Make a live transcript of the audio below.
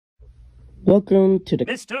Welcome to the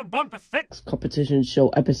Mr. Bumper Thick competition show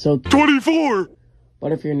episode 24!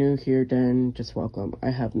 But if you're new here, then just welcome. I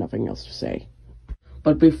have nothing else to say.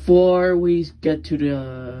 But before we get to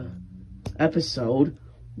the episode,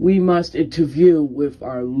 we must interview with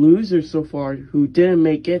our losers so far who didn't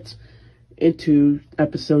make it into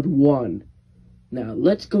episode 1. Now,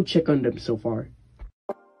 let's go check on them so far.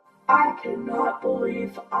 I cannot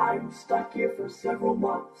believe I'm stuck here for several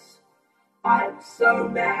months. I'm so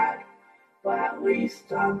mad, but at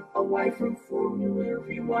least I'm away from Formula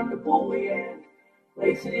V1 the bully and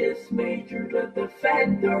Laziness Major the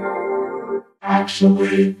defender.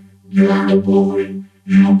 Actually, you're the bully.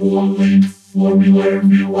 You bullied Formula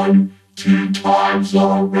V1 2 times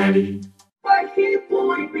already. But he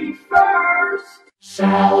bullied me first.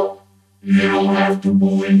 So, you'll have to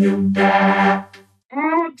bully him back.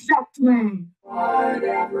 Exactly.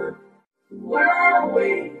 Whatever. Where are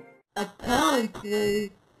we?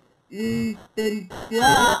 Apparently, he's been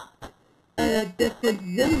shot at a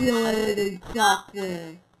disinvigilated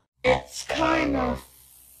doctor. It's kind of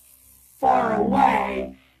far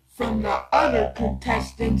away from the other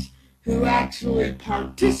contestants who actually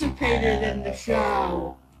participated in the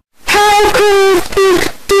show. How could you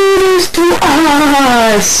do this to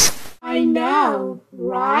us? I know,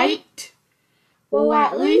 right? Well,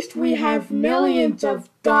 at least we have millions of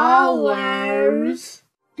dollars.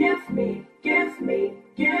 Give me.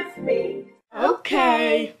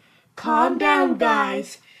 Okay, calm down,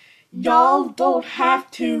 guys. Y'all don't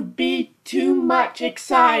have to be too much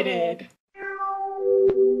excited.